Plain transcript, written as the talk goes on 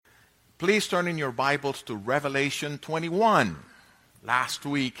Please turn in your Bibles to Revelation 21. Last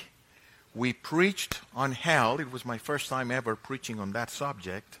week, we preached on hell. It was my first time ever preaching on that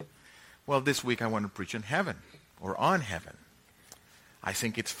subject. Well, this week I want to preach on heaven, or on heaven. I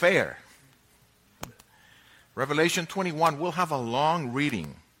think it's fair. Revelation 21, we'll have a long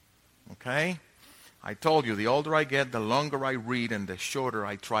reading, okay? I told you, the older I get, the longer I read, and the shorter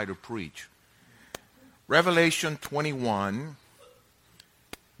I try to preach. Revelation 21,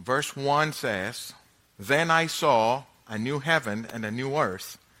 verse 1 says, "Then I saw a new heaven and a new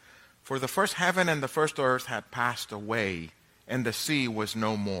earth, for the first heaven and the first earth had passed away, and the sea was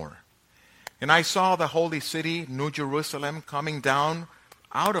no more. And I saw the holy city, New Jerusalem, coming down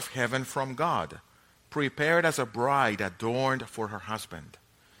out of heaven from God, prepared as a bride adorned for her husband.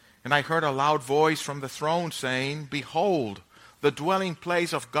 And I heard a loud voice from the throne saying, 'Behold, the dwelling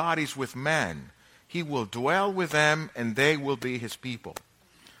place of God is with men. He will dwell with them, and they will be his people.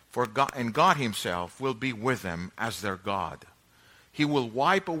 And God himself will be with them as their God. He will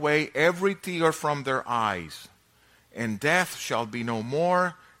wipe away every tear from their eyes. And death shall be no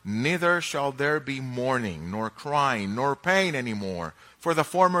more, neither shall there be mourning, nor crying, nor pain any more, for the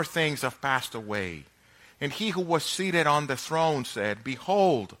former things have passed away.' And he who was seated on the throne said,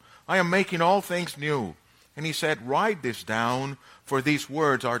 'Behold, I am making all things new.' And he said, 'Write this down, for these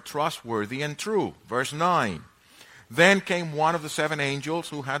words are trustworthy and true.'" Verse 9. "Then came one of the seven angels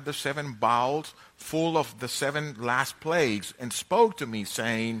who had the seven bowls full of the seven last plagues, and spoke to me,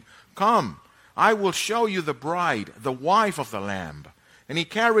 saying, 'Come, I will show you the bride, the wife of the Lamb.' And he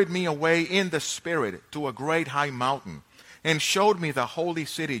carried me away in the Spirit to a great high mountain, and showed me the holy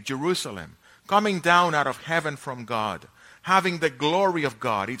city, Jerusalem, coming down out of heaven from God, having the glory of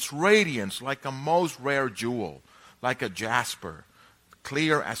God, its radiance like a most rare jewel, like a jasper,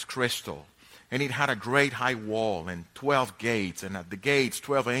 clear as crystal. And it had a great high wall and 12 gates, and at the gates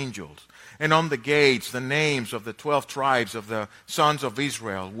 12 angels. And on the gates the names of the 12 tribes of the sons of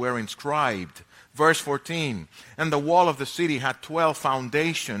Israel were inscribed." Verse 14, "And the wall of the city had 12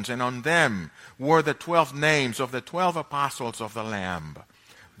 foundations, and on them were the 12 names of the 12 apostles of the Lamb."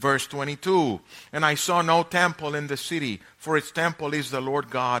 Verse 22, "And I saw no temple in the city, for its temple is the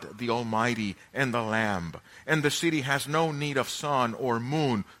Lord God, the Almighty, and the Lamb. And the city has no need of sun or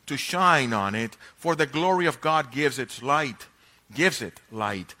moon to shine on it, for the glory of God gives it light,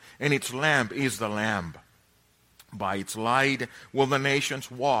 and its lamp is the Lamb. By its light will the nations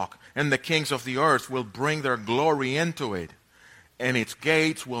walk, and the kings of the earth will bring their glory into it. And its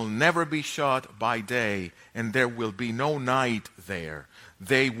gates will never be shut by day, and there will be no night there.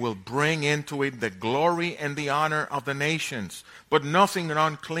 They will bring into it the glory and the honor of the nations, but nothing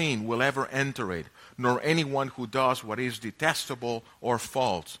unclean will ever enter it, nor anyone who does what is detestable or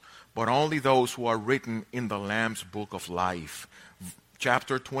false, but only those who are written in the Lamb's book of life."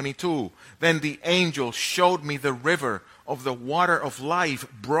 Chapter 22, "Then the angel showed me the river of the water of life,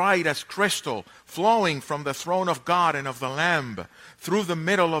 bright as crystal, flowing from the throne of God and of the Lamb. Through the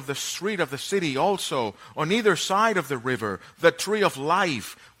middle of the street of the city also, on either side of the river, the tree of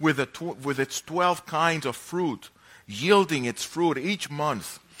life with its 12 kinds of fruit, yielding its fruit each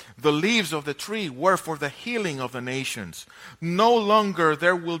month. The leaves of the tree were for the healing of the nations. No longer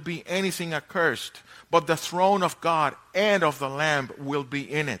there will be anything accursed, but the throne of God and of the Lamb will be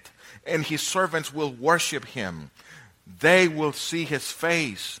in it, and his servants will worship him. They will see his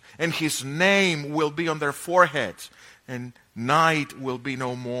face, and his name will be on their foreheads, and night will be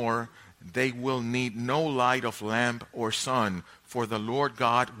no more. They will need no light of lamp or sun, for the Lord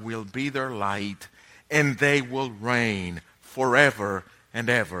God will be their light, and they will reign forever and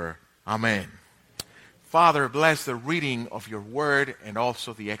ever. Amen." Father, bless the reading of your word and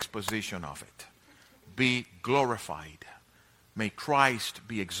also the exposition of it. Be glorified. May Christ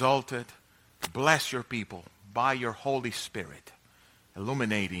be exalted. Bless your people by your Holy Spirit,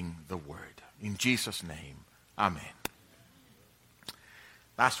 illuminating the word. In Jesus' name, amen.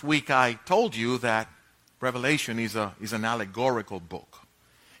 Last week I told you that Revelation is an allegorical book.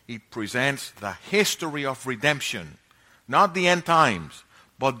 It presents the history of redemption, not the end times,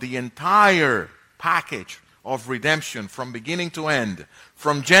 but the entire package of redemption from beginning to end,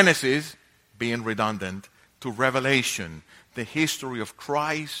 from Genesis, being redundant, to Revelation, the history of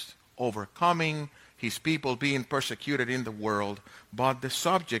Christ overcoming his people being persecuted in the world. But the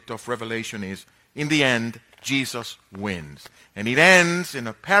subject of Revelation is, in the end, Jesus wins. And it ends in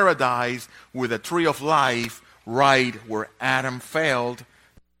a paradise with a tree of life right where Adam failed.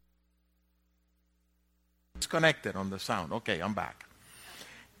 It's connected on the sound. Okay, I'm back.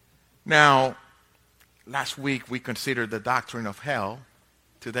 Now, last week we considered the doctrine of hell.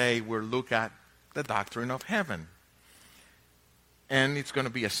 Today we'll look at the doctrine of heaven. and it's going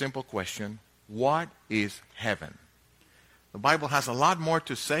to be a simple question. What is heaven? The Bible has a lot more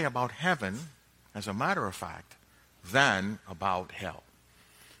to say about heaven, as a matter of fact, than about hell.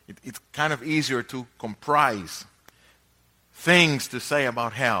 It's kind of easier to comprise things to say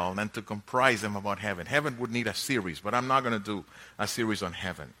about hell than to comprise them about heaven. Heaven would need a series, but I'm not going to do a series on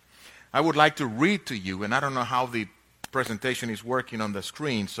heaven. I would like to read to you, and I don't know how the presentation is working on the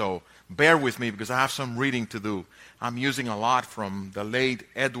screen, so bear with me because I have some reading to do. I'm using a lot from the late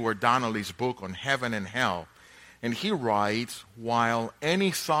Edward Donnelly's book on heaven and hell. And he writes, while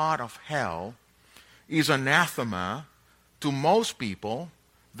any thought of hell is anathema to most people,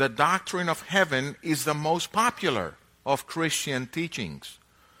 the doctrine of heaven is the most popular of Christian teachings.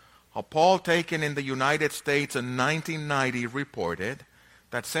 A poll taken in the United States in 1990 reported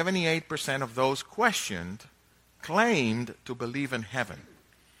that 78% of those questioned claimed to believe in heaven.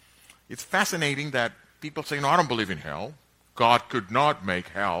 It's fascinating that people say, no, I don't believe in hell. God could not make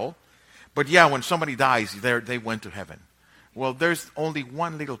hell. But yeah, when somebody dies, they went to heaven. Well, there's only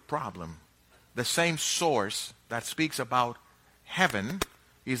one little problem. The same source that speaks about heaven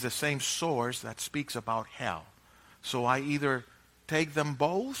is the same source that speaks about hell. So I either take them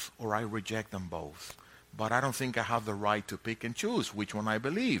both or I reject them both. But I don't think I have the right to pick and choose which one I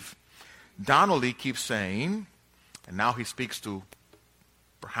believe. Donnelly keeps saying, and now he speaks to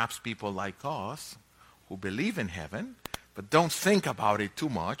perhaps people like us who believe in heaven, but don't think about it too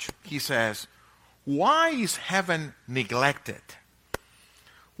much. He says, why is heaven neglected?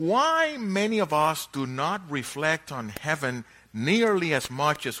 Why many of us do not reflect on heaven nearly as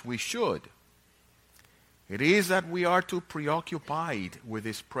much as we should? It is that we are too preoccupied with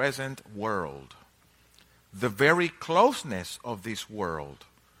this present world. The very closeness of this world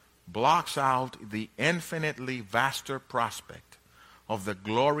blocks out the infinitely vaster prospect of the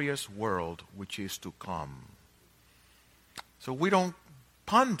glorious world which is to come. So we don't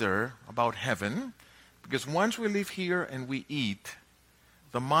ponder about heaven because once we live here and we eat,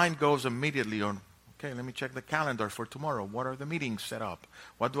 the mind goes immediately on, okay, let me check the calendar for tomorrow. What are the meetings set up?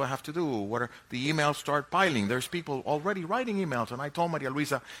 What do I have to do? What are the emails start piling? There's people already writing emails. And I told Maria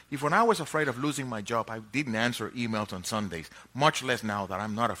Luisa, if when I was afraid of losing my job, I didn't answer emails on Sundays, much less now that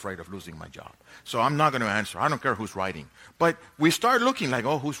I'm not afraid of losing my job. So I'm not going to answer. I don't care who's writing. But we start looking like,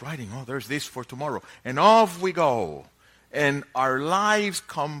 oh, who's writing? Oh, there's this for tomorrow. And off we go. And our lives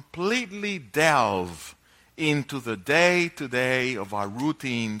completely delve into the day-to-day of our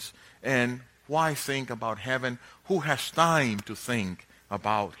routines. And why think about heaven? Who has time to think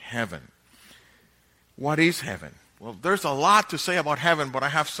about heaven? What is heaven? Well, there's a lot to say about heaven, but I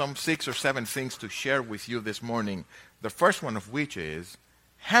have some 6 or 7 things to share with you this morning. The first one of which is,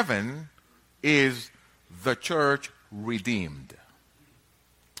 heaven is the church redeemed.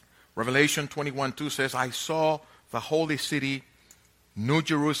 Revelation 21:2 says, I saw the holy city, New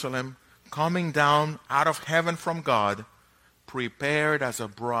Jerusalem, coming down out of heaven from God, prepared as a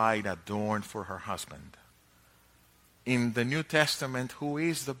bride adorned for her husband. In the New Testament, who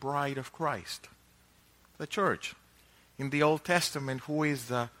is the bride of Christ? The church. In the Old Testament, who is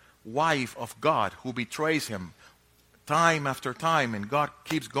the wife of God who betrays him time after time, and God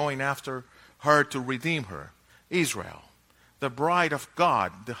keeps going after her to redeem her? Israel. The bride of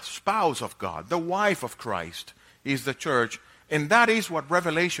God, the spouse of God, the wife of Christ is the church, and that is what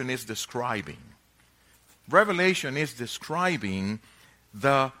Revelation is describing. Revelation is describing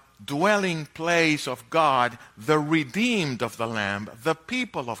the dwelling place of God, the redeemed of the Lamb, the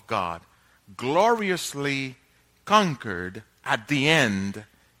people of God, gloriously conquered at the end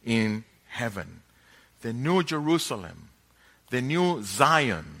in heaven. The New Jerusalem, the New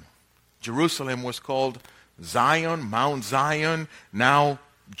Zion. Jerusalem was called Zion, Mount Zion. Now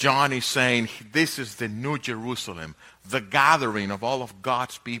John is saying this is the New Jerusalem, the gathering of all of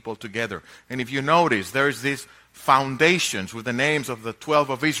God's people together. And if you notice, there's these foundations with the names of the 12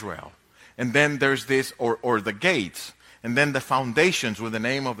 of Israel. And then there's this, or the gates. And then the foundations with the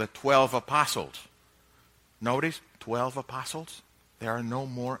name of the 12 apostles. Notice, 12 apostles. There are no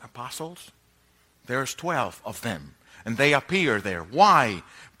more apostles. There's 12 of them. And they appear there. Why?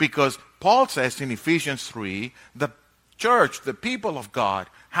 Because Paul says in Ephesians 3, the church, the people of God,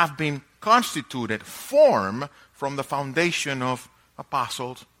 have been constituted, formed from the foundation of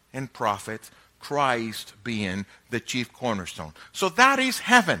apostles and prophets, Christ being the chief cornerstone. So that is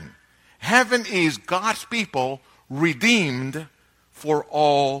heaven. Heaven is God's people redeemed for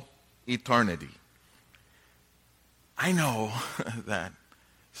all eternity. I know that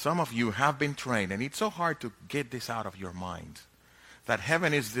some of you have been trained, and it's so hard to get this out of your minds, that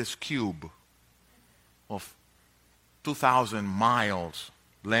heaven is this cube of 2,000 miles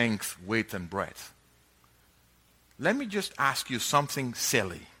length, width, and breadth. let me just ask you something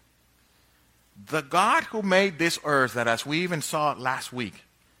silly. The God who made this earth, that as we even saw last week,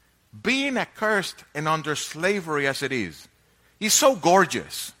 being accursed and under slavery as it is so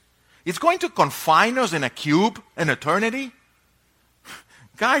gorgeous. It's going to confine us in a cube in eternity?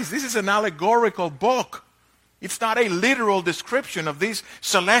 Guys, this is an allegorical book. It's not a literal description of this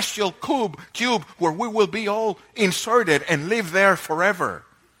celestial cube where we will be all inserted and live there forever.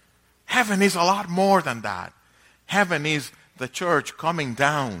 Heaven is a lot more than that. Heaven is the church coming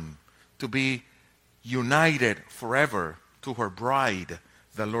down to be united forever to her bride,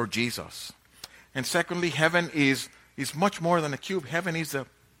 the Lord Jesus. And secondly, heaven is much more than a cube. Heaven is the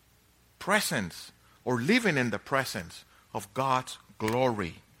presence, or living in the presence of God's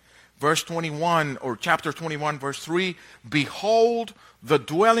glory. Verse 21, or chapter 21, verse 3, behold, the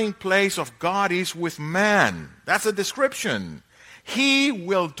dwelling place of God is with man. That's a description. He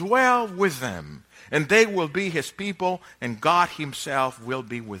will dwell with them, and they will be his people, and God himself will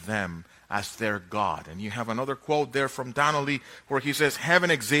be with them as their God. And you have another quote there from Donnelly where he says,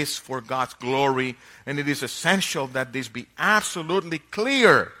 heaven exists for God's glory, and it is essential that this be absolutely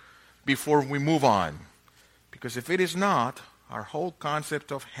clear before we move on. Because if it is not, our whole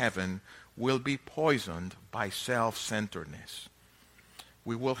concept of heaven will be poisoned by self-centeredness.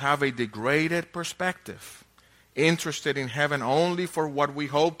 We will have a degraded perspective, interested in heaven only for what we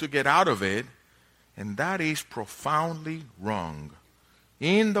hope to get out of it, and that is profoundly wrong.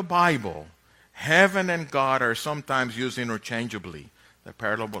 In the Bible, heaven and God are sometimes used interchangeably. The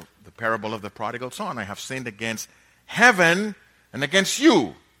parable of the prodigal son. I have sinned against heaven and against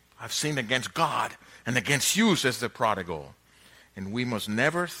you. I've sinned against God and against you, says the prodigal. And we must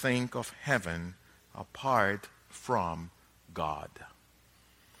never think of heaven apart from God.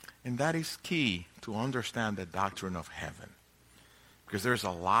 And that is key to understand the doctrine of heaven. Because there's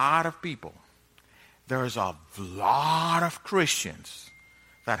a lot of people, there's a lot of Christians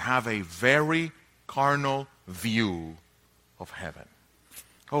that have a very carnal view of heaven.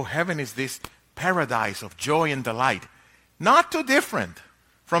 Oh, heaven is this paradise of joy and delight. Not too different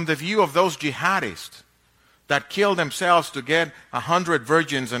from the view of those jihadists that kill themselves to get 100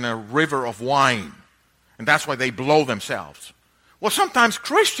 virgins in a river of wine. And that's why they blow themselves. Well, sometimes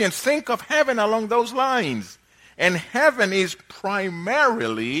Christians think of heaven along those lines. And heaven is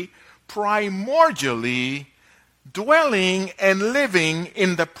primordially dwelling and living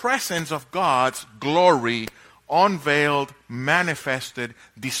in the presence of God's glory, unveiled, manifested,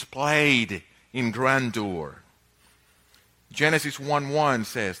 displayed in grandeur. Genesis 1:1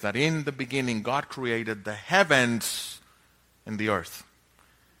 says that in the beginning God created the heavens and the earth.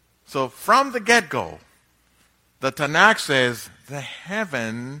 So from the get-go, the Tanakh says the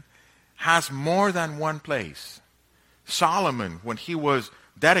heaven has more than one place. Solomon, when he was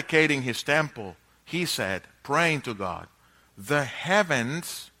dedicating his temple, he said, praying to God, the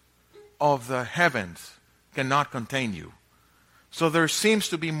heavens of the heavens cannot contain you. So there seems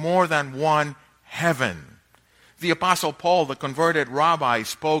to be more than one heaven. The Apostle Paul, the converted rabbi,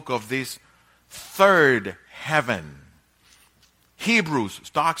 spoke of this third heaven. Hebrews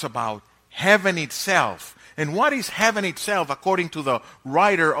talks about heaven itself. And what is heaven itself according to the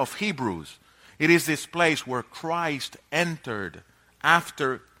writer of Hebrews? It is this place where Christ entered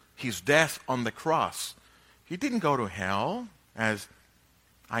after his death on the cross. He didn't go to hell, as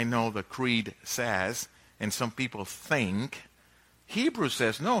I know the creed says, and some people think. Hebrews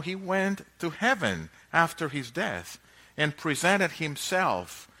says, no, he went to heaven after his death and presented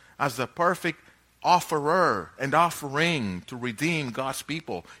himself as the perfect offerer and offering to redeem God's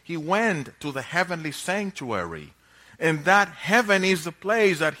people. He went to the heavenly sanctuary. And that heaven is the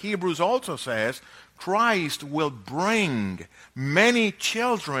place that Hebrews also says Christ will bring many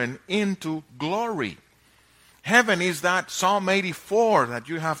children into glory. Heaven is that Psalm 84 that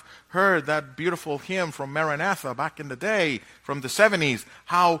you have heard, that beautiful hymn from Maranatha back in the day, from the 70s.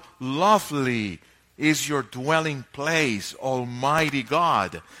 How lovely is your dwelling place, Almighty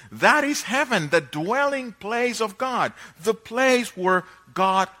God. That is heaven, the dwelling place of God, the place where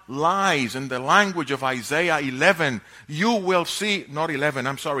God lies. In the language of Isaiah 11, you will see,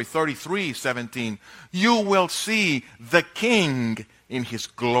 33:17, you will see the King in his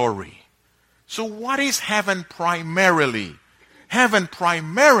glory. So what is heaven primarily? Heaven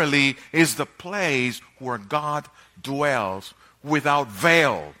primarily is the place where God dwells without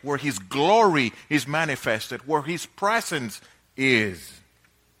veil, where his glory is manifested, where his presence is.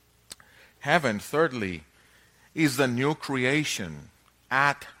 Heaven, thirdly, is the new creation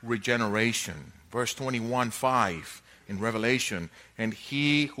at regeneration. Verse 21:5 in Revelation, and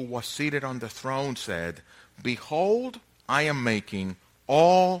he who was seated on the throne said, behold, I am making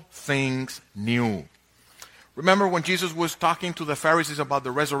all things new. Remember when Jesus was talking to the Pharisees about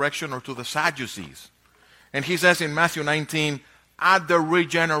the resurrection, or to the Sadducees? And he says in Matthew 19, at the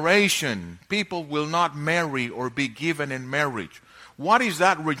regeneration, people will not marry or be given in marriage. What is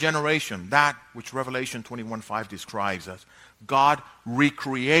that regeneration? That which Revelation 21:5 describes as God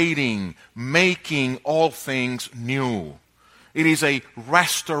recreating, making all things new. It is a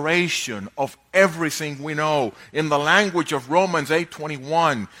restoration of everything we know. In the language of Romans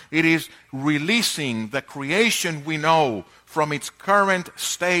 8:21, it is releasing the creation we know from its current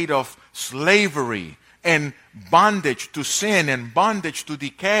state of slavery and bondage to sin and bondage to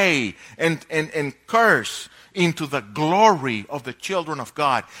decay and curse into the glory of the children of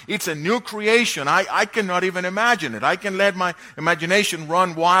God. It's a new creation. I cannot even imagine it. I can let my imagination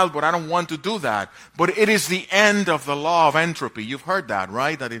run wild, but I don't want to do that. But it is the end of the law of entropy. You've heard that,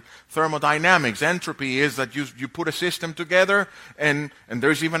 right? That in thermodynamics, entropy is that you put a system together and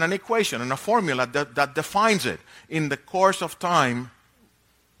there's even an equation and a formula that defines it. In the course of time,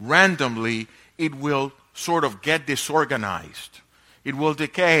 randomly, it will sort of get disorganized. It will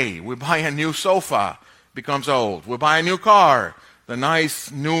decay. We buy a new sofa, becomes old. We buy a new car. The nice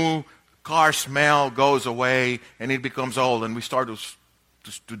new car smell goes away and it becomes old, and we start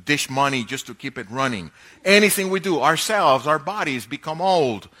to dish money just to keep it running. Anything we do, ourselves, our bodies become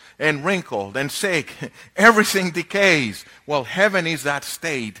old and wrinkled and sick. Everything decays. Well, heaven is that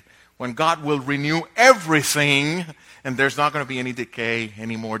state when God will renew everything, and there's not going to be any decay,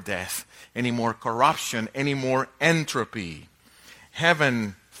 any more death, any more corruption, any more entropy.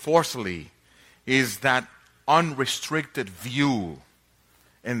 Heaven, fourthly, is that unrestricted view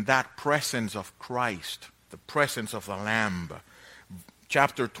and that presence of Christ, the presence of the Lamb.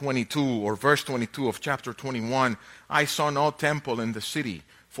 Chapter 22, or verse 22 of chapter 21, I saw no temple in the city,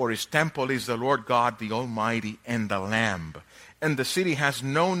 for his temple is the Lord God, the Almighty, and the Lamb. And the city has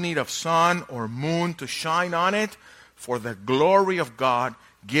no need of sun or moon to shine on it, for the glory of God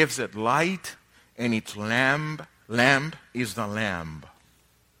gives it light, and its lamp is the Lamb.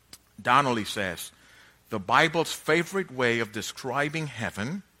 Donnelly says, the Bible's favorite way of describing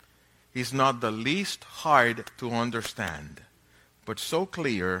heaven is not the least hard to understand, but so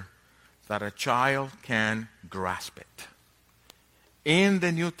clear that a child can grasp it. In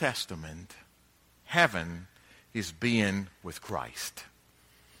the New Testament, heaven is being with Christ.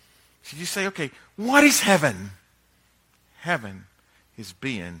 So you say, okay, what is heaven? Heaven is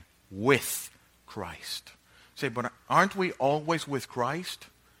being with Christ. Say, but aren't we always with Christ?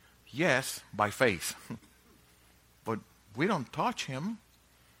 Yes, by faith. But we don't touch him.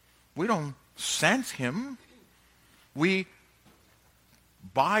 We don't sense him. We,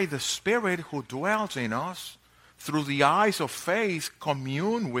 by the Spirit who dwells in us, through the eyes of faith,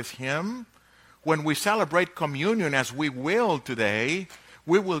 commune with him. When we celebrate communion, as we will today,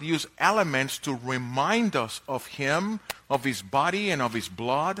 we will use elements to remind us of him, of his body and of his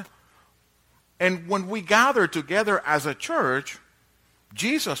blood. And when we gather together as a church,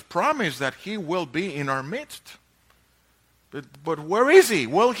 Jesus promised that he will be in our midst. But where is he?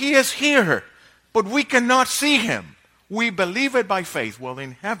 Well, he is here, but we cannot see him. We believe it by faith. Well,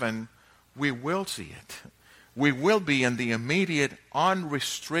 in heaven, we will see it. We will be in the immediate,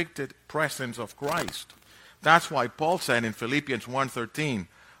 unrestricted presence of Christ. That's why Paul said in Philippians 1:13,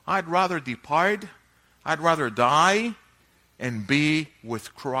 I'd rather depart, I'd rather die, and be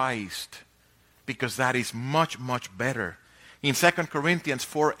with Christ, because that is much, much better. In 2 Corinthians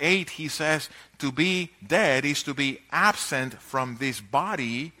 4:8, he says, to be dead is to be absent from this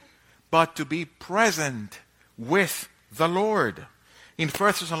body, but to be present with the Lord. In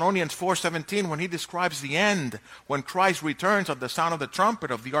 1 Thessalonians 4:17, when he describes the end, when Christ returns at the sound of the trumpet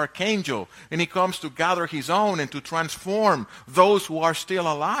of the archangel, and he comes to gather his own and to transform those who are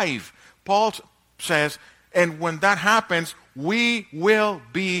still alive, Paul says, and when that happens, we will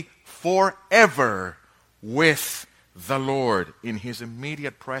be forever with the Lord in his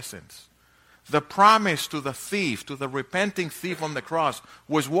immediate presence. The promise to the thief, to the repenting thief on the cross,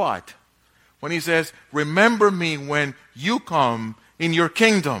 was what? When he says, remember me when you come in your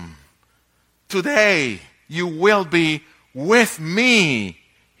kingdom. Today you will be with me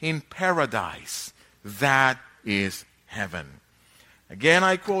in paradise. That is heaven. Again,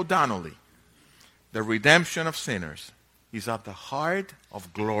 I quote Donnelly. The redemption of sinners is at the heart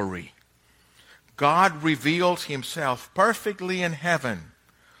of glory. God reveals himself perfectly in heaven.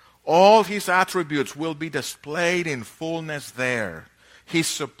 All his attributes will be displayed in fullness there. His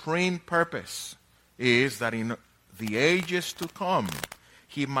supreme purpose is that in the ages to come,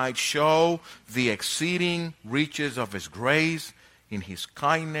 he might show the exceeding riches of his grace in his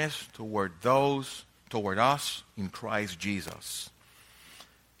kindness toward us in Christ Jesus.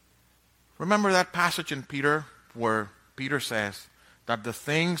 Remember that passage in Peter where Peter says that the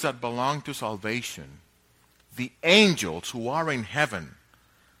things that belong to salvation, the angels who are in heaven,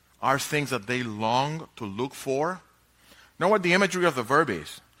 are things that they long to look for? Know what the imagery of the verb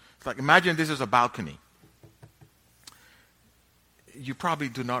is? It's like, imagine this is a balcony. You probably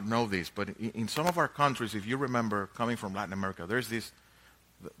do not know this, but in some of our countries, if you remember coming from Latin America, there's this,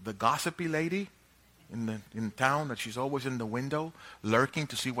 the gossipy lady in town, that she's always in the window lurking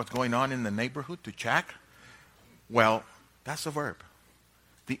to see what's going on in the neighborhood, to check. Well, that's a verb.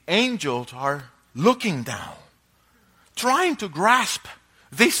 The angels are looking down, trying to grasp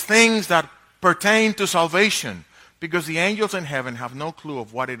these things that pertain to salvation, because the angels in heaven have no clue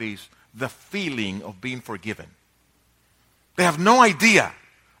of what it is, the feeling of being forgiven. They have no idea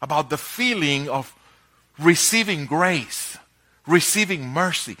about the feeling of receiving grace, receiving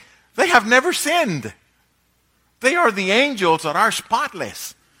mercy. They have never sinned. They are the angels that are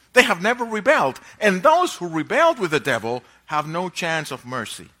spotless. They have never rebelled. And those who rebelled with the devil have no chance of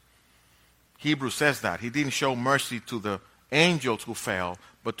mercy. Hebrews says that. He didn't show mercy to the angels who fell,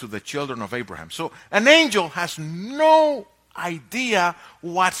 but to the children of Abraham. So an angel has no idea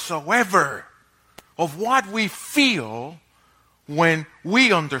whatsoever of what we feel when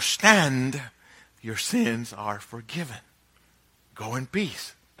we understand your sins are forgiven. Go in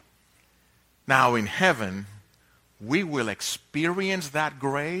peace. Now in heaven, we will experience that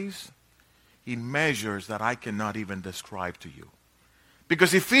grace in measures that I cannot even describe to you.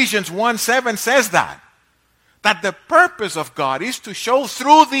 Because Ephesians 1:7 says that the purpose of God is to show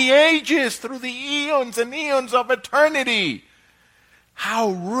through the ages, through the eons and eons of eternity, how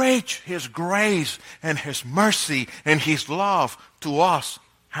rich His grace and His mercy and His love to us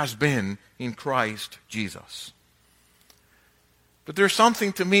has been in Christ Jesus. But there's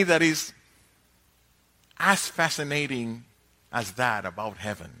something to me that is as fascinating as that about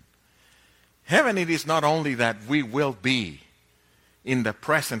heaven. Heaven, it is not only that we will be in the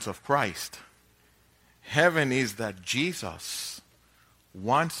presence of Christ. Heaven is that Jesus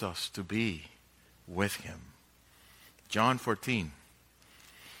wants us to be with Him. John 14.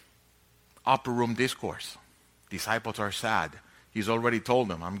 Upper room discourse. Disciples are sad. He's already told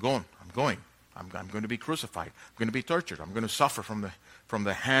them, I'm going to be crucified. I'm going to be tortured. I'm going to suffer from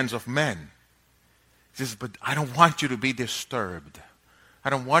the hands of men. He says, but I don't want you to be disturbed. I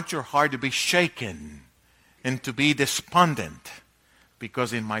don't want your heart to be shaken and to be despondent.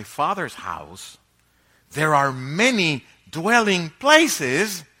 Because in my Father's house, there are many dwelling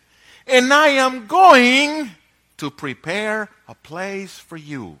places, and I am going to prepare a place for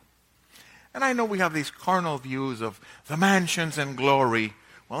you. And I know we have these carnal views of the mansions and glory.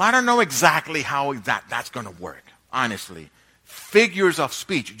 Well, I don't know exactly how that's going to work, honestly. Figures of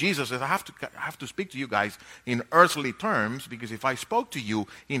speech. Jesus says, I have to speak to you guys in earthly terms, because if I spoke to you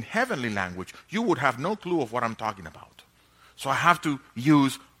in heavenly language, you would have no clue of what I'm talking about. So I have to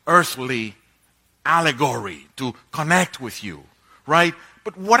use earthly allegory to connect with you, right?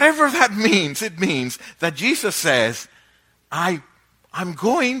 But whatever that means, it means that Jesus says, I'm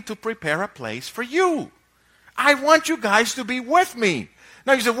going to prepare a place for you. I want you guys to be with me.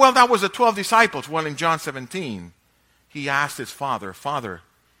 Now you say, well, that was the 12 disciples. Well, in John 17, he asked his Father, Father,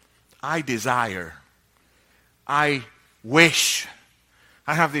 I desire, I wish,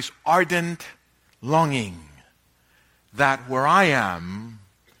 I have this ardent longing that where I am,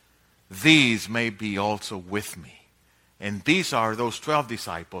 these may be also with me. And these are those 12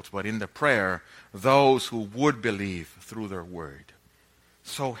 disciples, but in the prayer, those who would believe through their word.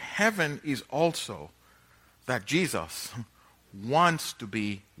 So heaven is also that Jesus wants to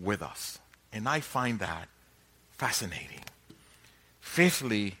be with us. And I find that fascinating.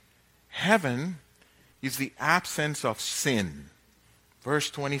 Fifthly, heaven is the absence of sin. Verse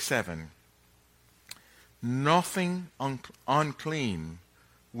 27. Nothing unclean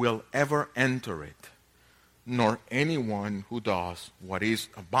will ever enter it, nor anyone who does what is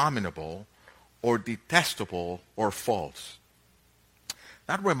abominable or detestable or false.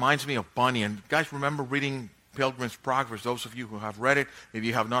 That reminds me of Bunyan. You guys remember reading Pilgrim's Progress? Those of you who have read it, if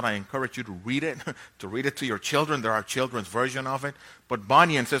you have not, I encourage you to read it, to your children. There are children's version of it. But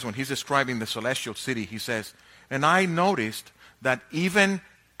Bunyan says, when he's describing the celestial city, he says, and I noticed that even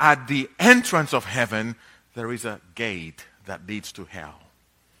at the entrance of heaven, there is a gate that leads to hell.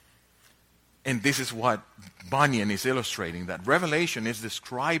 And this is what Bunyan is illustrating, that Revelation is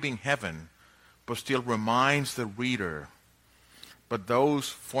describing heaven, but still reminds the reader, but those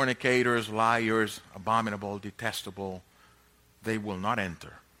fornicators, liars, abominable, detestable, they will not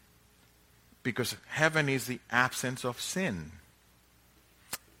enter. Because heaven is the absence of sin.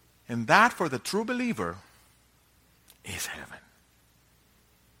 And that, for the true believer, is heaven.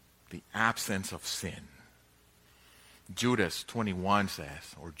 the absence of sin. Judas 21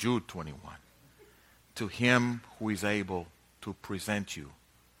 says, or Jude 21, to him who is able to present you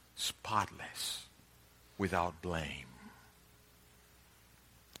spotless, without blame.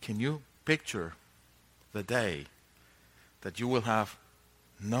 Can you picture the day that you will have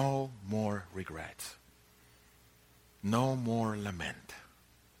no more regrets, no more lament,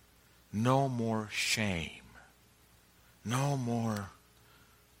 no more shame, no more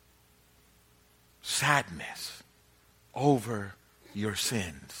sadness over your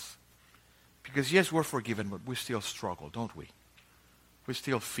sins? Because yes, we're forgiven, but we still struggle, don't we? We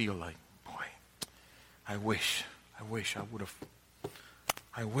still feel like, boy, I wish that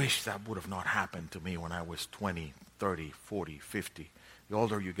would have not happened to me when I was 20, 30, 40, 50. The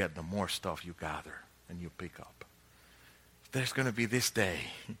older you get, the more stuff you gather and you pick up. There's going to be this day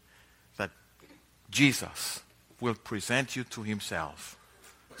that Jesus will present you to himself,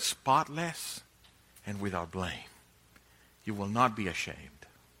 spotless and without blame. You will not be ashamed.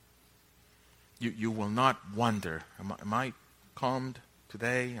 You will not wonder, am I calmed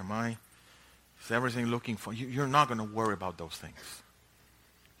today? Is everything looking for you? You're not going to worry about those things.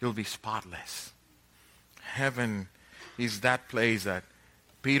 You'll be spotless. Heaven is that place that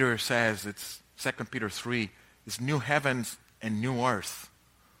Peter says, it's 2 Peter 3, it's new heavens and new earth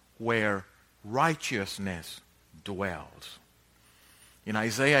where righteousness dwells. In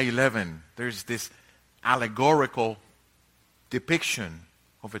Isaiah 11, there's this allegorical depiction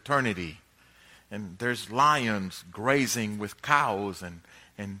of eternity. And there's lions grazing with cows and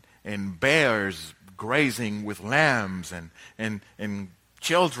bears grazing with lambs and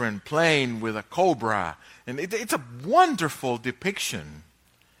children playing with a cobra. And it's a wonderful depiction.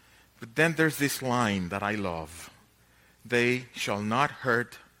 But then there's this line that I love. They shall not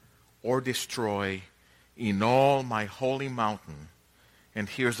hurt or destroy in all my holy mountain. And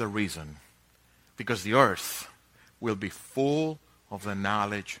here's the reason. Because the earth will be full of the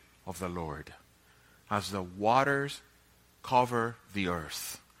knowledge of the Lord. As the waters cover the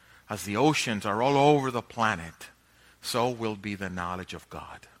earth, as the oceans are all over the planet, so will be the knowledge of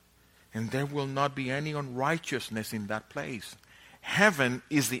God. And there will not be any unrighteousness in that place. Heaven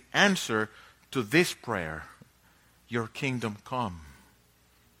is the answer to this prayer. Your kingdom come.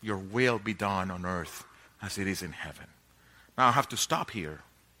 Your will be done on earth as it is in heaven. Now I have to stop here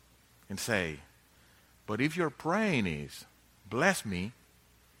and say, but if your praying is, bless me,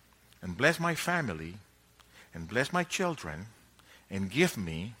 and bless my family, and bless my children, and give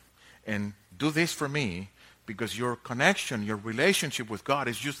me, and do this for me, because your connection, your relationship with God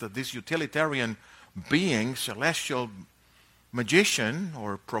is just that this utilitarian being, celestial magician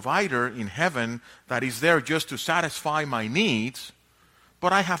or provider in heaven that is there just to satisfy my needs,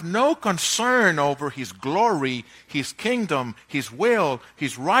 but I have no concern over his glory, his kingdom, his will,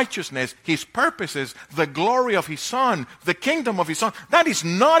 his righteousness, his purposes, the glory of his Son, the kingdom of his Son. That is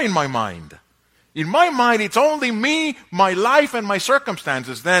not in my mind. In my mind, it's only me, my life, and my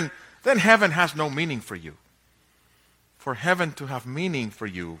circumstances. Then heaven has no meaning for you. For heaven to have meaning for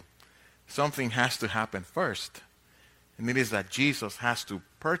you, something has to happen first. And it is that Jesus has to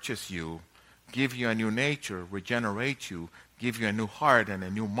purchase you, give you a new nature, regenerate you, give you a new heart and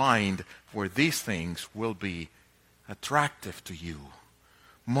a new mind where these things will be attractive to you.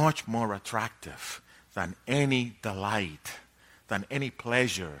 Much more attractive than any delight, than any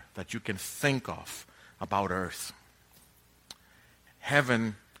pleasure that you can think of about earth.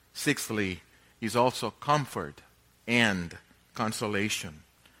 Heaven, sixthly, is also comfort and consolation.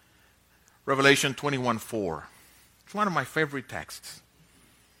 Revelation 21:4. It's one of my favorite texts.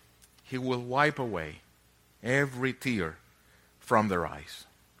 He will wipe away every tear from their eyes,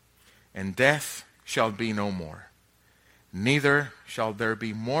 and death shall be no more. Neither shall there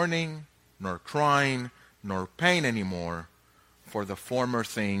be mourning, nor crying, nor pain anymore, for the former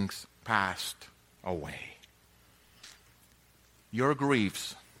things passed away. Your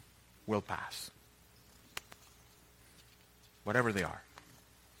griefs will pass, whatever they are.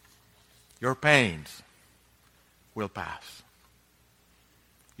 Your pains will pass.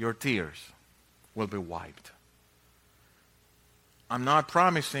 Your tears will be wiped. I'm not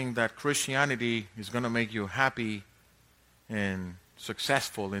promising that Christianity is going to make you happy and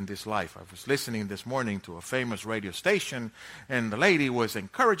successful in this life. I was listening this morning to a famous radio station, and the lady was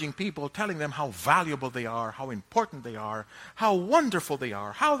encouraging people, telling them how valuable they are, how important they are, how wonderful they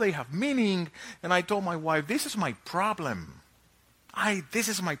are, how they have meaning. And I told my wife, this is my problem. This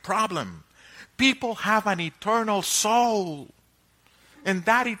is my problem. People have an eternal soul, and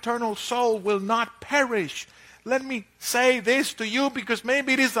that eternal soul will not perish. Let me say this to you because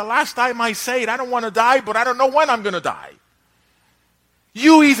maybe it is the last time I say it. I don't want to die, but I don't know when I'm going to die.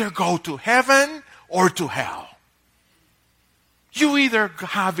 You either go to heaven or to hell. You either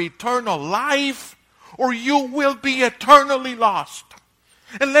have eternal life or you will be eternally lost.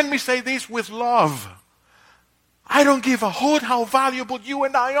 And let me say this with love. I don't give a hoot how valuable you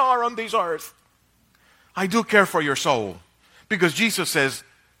and I are on this earth. I do care for your soul. Because Jesus says,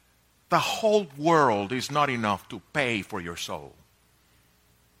 the whole world is not enough to pay for your soul.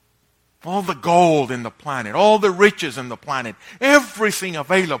 All the gold in the planet, all the riches in the planet, everything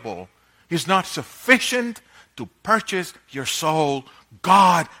available is not sufficient to purchase your soul.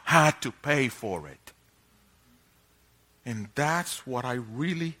 God had to pay for it. And that's what I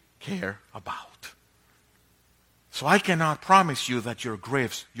really care about. So I cannot promise you that your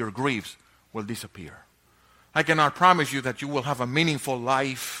griefs will disappear. I cannot promise you that you will have a meaningful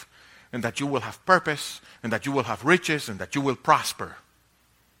life and that you will have purpose and that you will have riches and that you will prosper.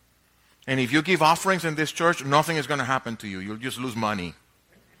 And if you give offerings in this church, nothing is going to happen to you. You'll just lose money.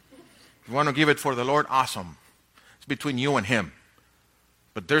 If you want to give it for the Lord, awesome. It's between you and Him.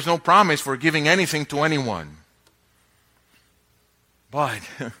 But there's no promise for giving anything to anyone. But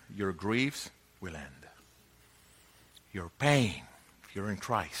your griefs will end. Your pain, if you're in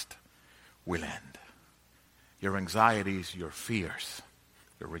Christ, will end. Your anxieties, your fears,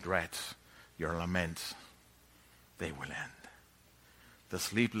 your regrets, your laments, they will end. The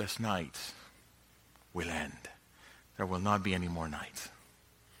sleepless nights will end. There will not be any more nights.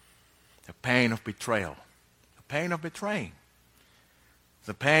 The pain of betrayal, the pain of betraying,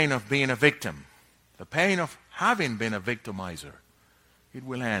 the pain of being a victim, the pain of having been a victimizer, it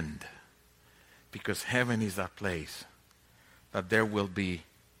will end. Because heaven is that place that there will be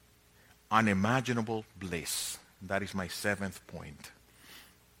unimaginable bliss. That is my 7th point.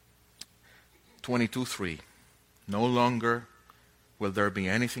 22:3. No longer will there be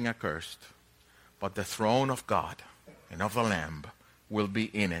anything accursed, but the throne of God and of the Lamb will be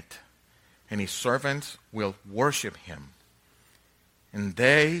in it, and His servants will worship Him, and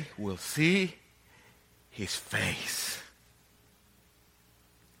they will see His face,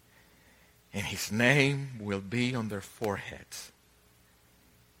 and His name will be on their foreheads,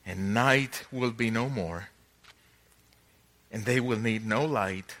 and night will be no more, and they will need no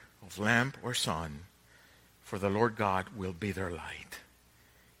light of lamp or sun, for the Lord God will be their light,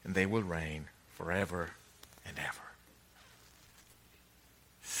 and they will reign forever and ever.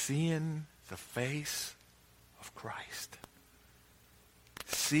 Seeing the face of Christ.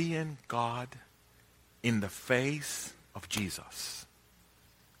 Seeing God in the face of Jesus.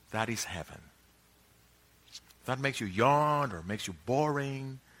 That is heaven. If that makes you yawn or makes you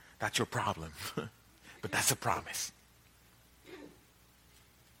boring, that's your problem. But that's a promise.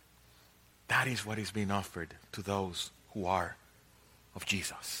 That is what is being offered to those who are of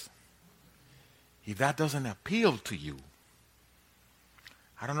Jesus. If that doesn't appeal to you,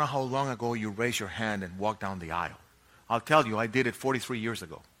 I don't know how long ago you raised your hand and walked down the aisle. I'll tell you, I did it 43 years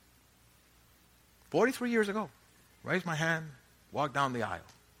ago. 43 years ago. Raised my hand, walked down the aisle.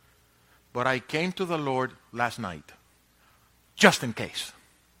 But I came to the Lord last night, just in case.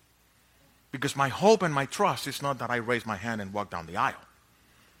 Because my hope and my trust is not that I raised my hand and walked down the aisle.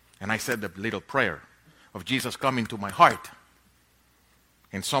 And I said the little prayer of Jesus coming to my heart.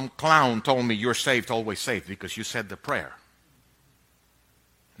 And some clown told me, you're saved, always saved, because you said the prayer.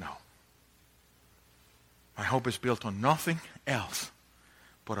 No. My hope is built on nothing else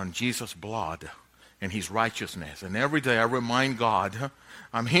but on Jesus' blood and His righteousness. And every day I remind God,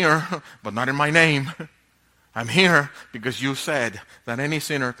 I'm here, but not in my name. I'm here because you said that any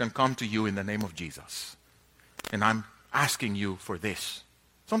sinner can come to you in the name of Jesus. And I'm asking you for this.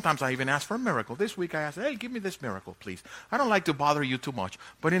 Sometimes I even ask for a miracle. This week I asked, hey, give me this miracle, please. I don't like to bother you too much,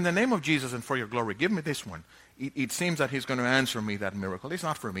 but in the name of Jesus and for your glory, give me this one. It seems that He's going to answer me that miracle. It's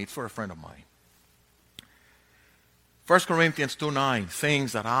not for me. It's for a friend of mine. 1 Corinthians 2:9,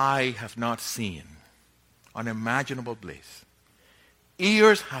 things that I have not seen, unimaginable bliss.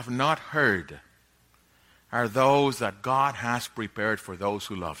 Ears have not heard are those that God has prepared for those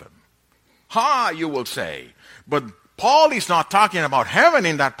who love Him. Ha, you will say, but Paul is not talking about heaven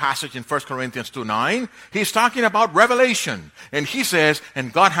in that passage in 1 Corinthians 2:9. He's talking about revelation. And he says,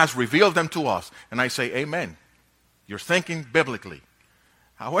 and God has revealed them to us. And I say, amen. You're thinking biblically.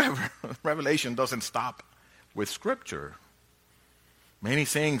 However, revelation doesn't stop with Scripture. Many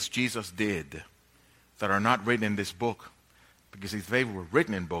things Jesus did that are not written in this book, because if they were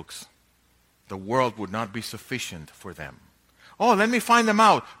written in books, the world would not be sufficient for them. Oh, let me find them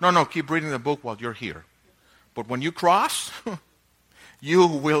out. No, keep reading the book while you're here. But when you cross, you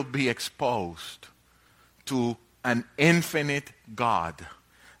will be exposed to an infinite God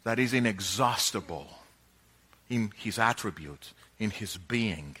that is inexhaustible in His attributes, in his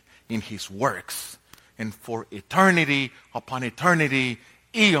being, in his works. And for eternity upon eternity,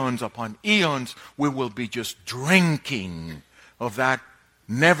 eons upon eons, we will be just drinking of that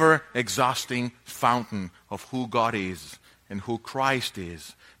never-exhausting fountain of who God is and who Christ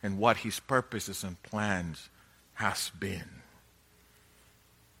is and what his purposes and plans has been.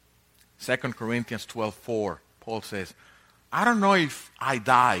 2 Corinthians 12:4, Paul says, I don't know if I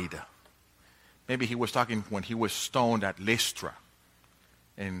died. Maybe he was talking when he was stoned at Lystra.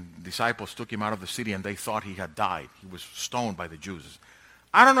 And disciples took him out of the city and they thought he had died. He was stoned by the Jews.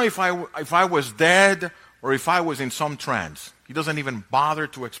 I don't know if I was dead or if I was in some trance. He doesn't even bother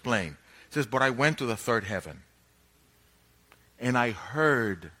to explain. He says, but I went to the third heaven. And I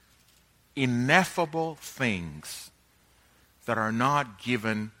heard ineffable things that are not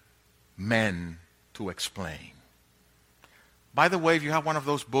given men to explain. By the way, if you have one of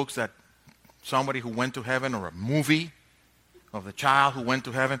those books that somebody who went to heaven or a movie of the child who went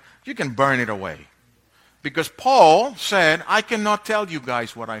to heaven, you can burn it away. Because Paul said, I cannot tell you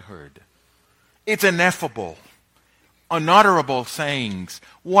guys what I heard. It's ineffable, unutterable sayings.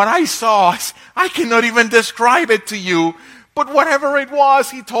 What I saw, I cannot even describe it to you. But whatever it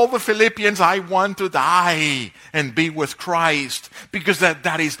was, he told the Philippians, I want to die and be with Christ. Because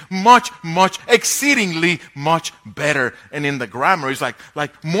that is much, much, exceedingly much better. And in the grammar, it's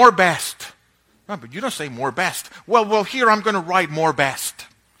like more best. No, but you don't say more best. Well, here I'm going to write more best.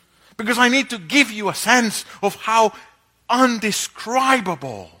 Because I need to give you a sense of how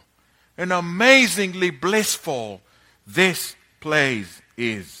undescribable and amazingly blissful this place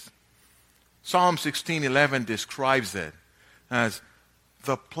is. Psalm 16:11 describes it as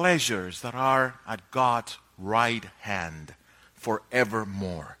the pleasures that are at God's right hand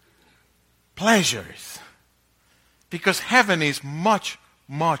forevermore. Pleasures. Because heaven is much,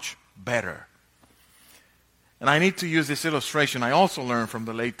 much better. And I need to use this illustration I also learned from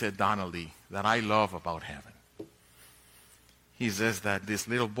the late Ted Donnelly that I love about heaven. He says that this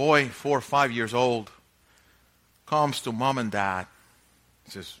little boy, 4 or 5 years old, comes to mom and dad.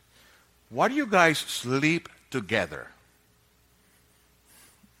 He says, why do you guys sleep together?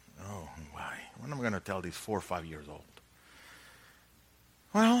 Oh, why? What am I going to tell these 4 or 5 years old?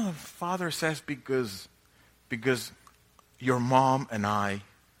 Well, the father says because your mom and I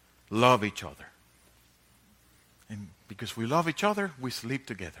love each other. And because we love each other, we sleep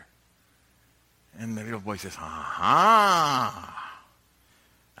together. And the little boy says, aha,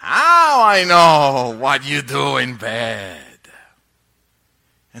 now I know what you do in bed.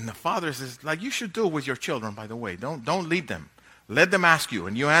 And the father says, like you should do with your children, by the way. Don't lead them. Let them ask you,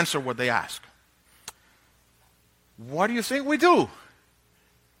 and you answer what they ask. What do you think we do?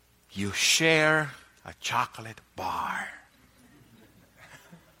 You share a chocolate bar.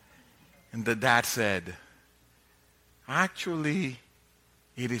 And the dad said, actually,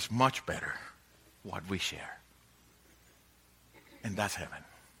 it is much better what we share. And that's heaven.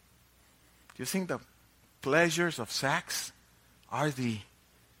 Do you think the pleasures of sex are the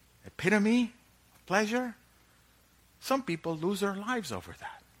epitome of pleasure? Some people lose their lives over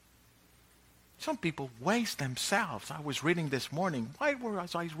that. Some people waste themselves. I was reading this morning. Why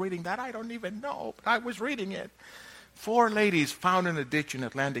was I reading that? I don't even know, but I was reading it. 4 ladies found in a ditch in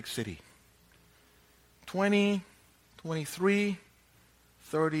Atlantic City. 20, 23,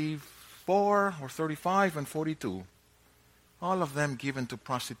 34 or 35 and 42. All of them given to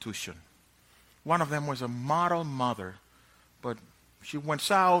prostitution. One of them was a model mother, but she went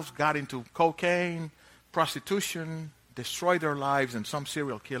south, got into cocaine, prostitution, destroyed their lives, and some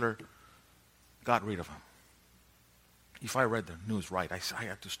serial killer got rid of them. If I read the news right, I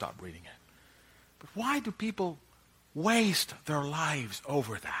had to stop reading it. But why do people waste their lives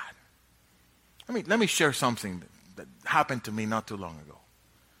over that? Let me share something that happened to me not too long ago.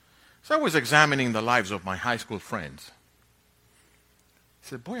 So I was examining the lives of my high school friends. I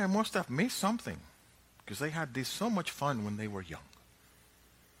said, boy, I must have missed something because they had this so much fun when they were young.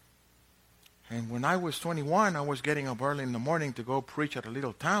 And when I was 21, I was getting up early in the morning to go preach at a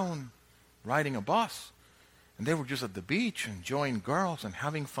little town, riding a bus. And they were just at the beach enjoying girls and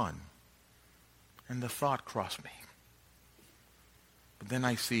having fun. And the thought crossed me. But then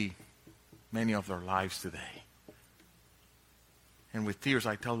I see many of their lives today. And with tears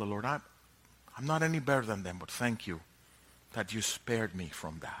I tell the Lord, I'm not any better than them, but thank you that you spared me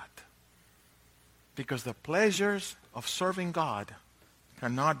from that. Because the pleasures of serving God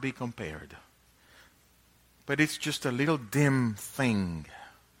cannot be compared. But it's just a little dim thing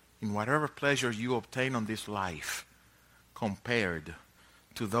in whatever pleasure you obtain on this life compared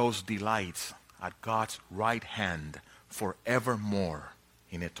to those delights at God's right hand forevermore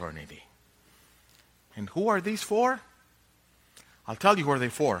in eternity. And who are these for? I'll tell you who are they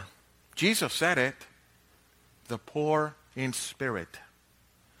for. Jesus said it. The poor in spirit.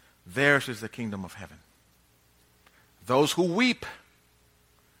 Theirs is the kingdom of heaven. Those who weep,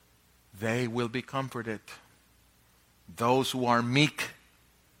 they will be comforted. Those who are meek,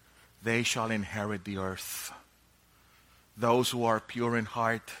 they shall inherit the earth. Those who are pure in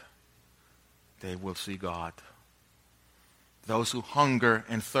heart, they will see God. Those who hunger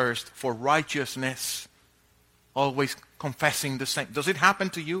and thirst for righteousness, always confessing the same. Does it happen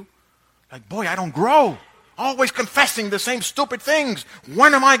to you? Like, boy, I don't grow. Always confessing the same stupid things.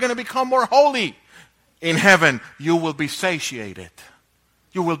 When am I going to become more holy? In heaven, you will be satiated.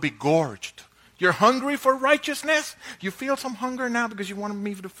 You will be gorged. You're hungry for righteousness? You feel some hunger now because you want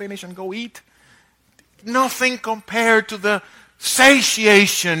me to finish and go eat? Nothing compared to the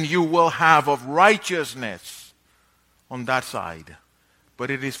satiation you will have of righteousness on that side. But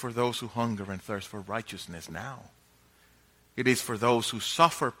it is for those who hunger and thirst for righteousness now. It is for those who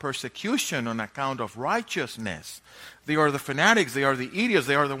suffer persecution on account of righteousness. They are the fanatics, they are the idiots,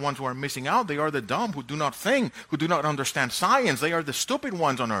 they are the ones who are missing out, they are the dumb who do not think, who do not understand science, they are the stupid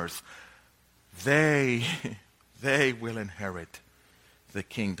ones on earth. They will inherit the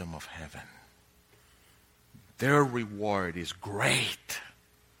kingdom of heaven. Their reward is great,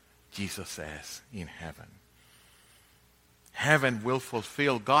 Jesus says, in heaven. Heaven will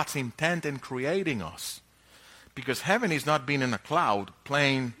fulfill God's intent in creating us. Because heaven is not being in a cloud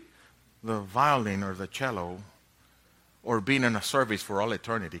playing the violin or the cello or being in a service for all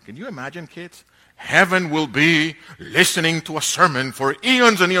eternity. Can you imagine, kids? Heaven will be listening to a sermon for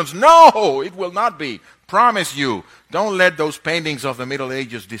eons and eons. No, it will not be. Promise you. Don't let those paintings of the Middle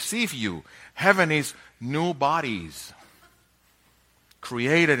Ages deceive you. Heaven is new bodies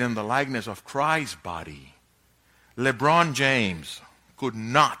created in the likeness of Christ's body. LeBron James could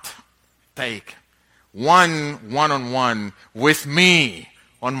not take one-on-one with me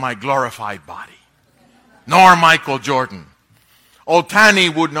on my glorified body. Nor Michael Jordan.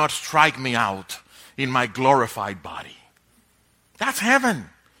 Otani would not strike me out in my glorified body. That's heaven.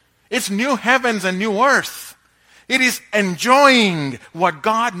 It's new heavens and new earth. It is enjoying what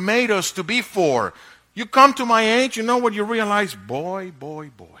God made us to be for. You come to my age, you know what you realize? Boy.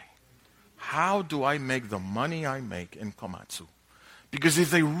 How do I make the money I make in Komatsu? Because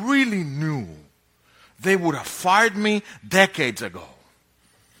if they really knew, they would have fired me decades ago.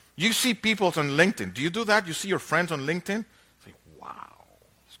 You see people on LinkedIn. Do you do that? You see your friends on LinkedIn? Say, wow,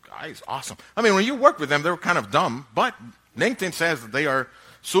 this guy is awesome. I mean, when you work with them, they're kind of dumb, but LinkedIn says that they are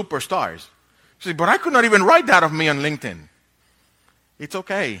superstars. You say, but I could not even write that of me on LinkedIn. It's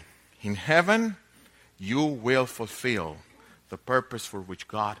okay. In heaven, you will fulfill the purpose for which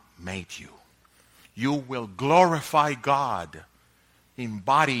God made you. You will glorify God in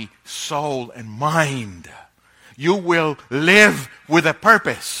body, soul, and mind. You will live with a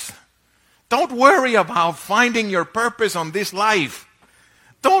purpose. Don't worry about finding your purpose on this life.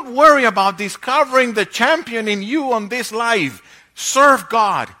 Don't worry about discovering the champion in you on this life. Serve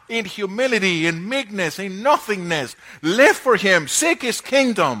God in humility, in meekness, in nothingness. Live for Him. Seek His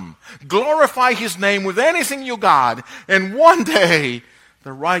kingdom. Glorify His name with anything you got. And one day,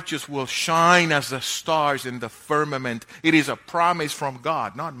 the righteous will shine as the stars in the firmament. It is a promise from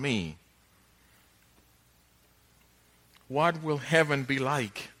God, not me. What will heaven be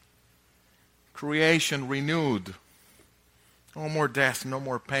like? Creation renewed. No more death, no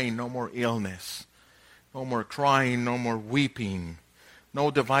more pain, no more illness. No more crying, no more weeping. No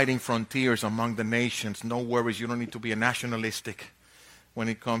dividing frontiers among the nations. No worries. You don't need to be a nationalistic when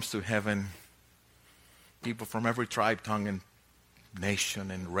it comes to heaven. People from every tribe, tongue, and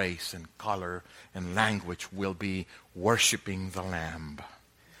nation and race and color and language will be worshiping the Lamb.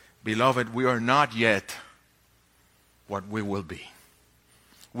 Beloved, we are not yet what we will be.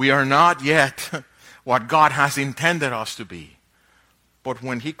 We are not yet what God has intended us to be. But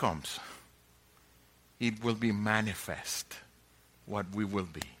when He comes, it will be manifest what we will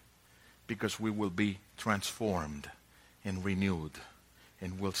be, because we will be transformed and renewed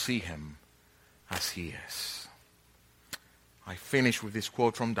and will see Him as He is. I finish with this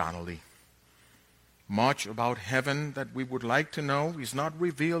quote from Donnelly. Much about heaven that we would like to know is not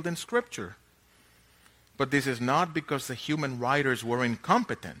revealed in Scripture. But this is not because the human writers were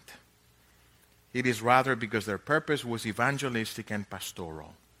incompetent. It is rather because their purpose was evangelistic and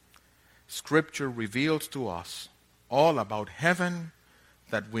pastoral. Scripture reveals to us all about heaven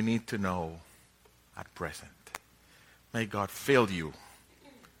that we need to know at present. May God fill you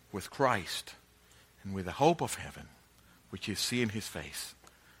with Christ and with the hope of heaven, which is seeing His face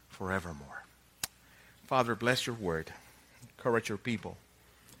forevermore. Father, bless your word. Encourage your people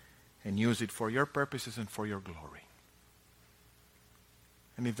and use it for your purposes and for your glory.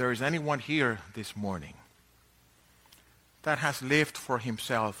 And if there is anyone here this morning that has lived for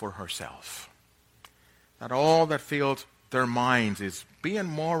himself or herself, that all that fills their minds is being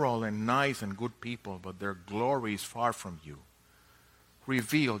moral and nice and good people, but their glory is far from you,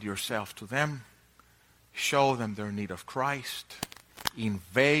 reveal yourself to them, show them their need of Christ,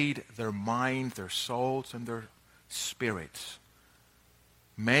 invade their mind, their souls, and their spirits.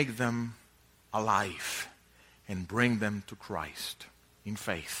 Make them alive and bring them to Christ in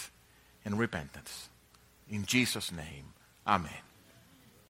faith and repentance. In Jesus' name, amen.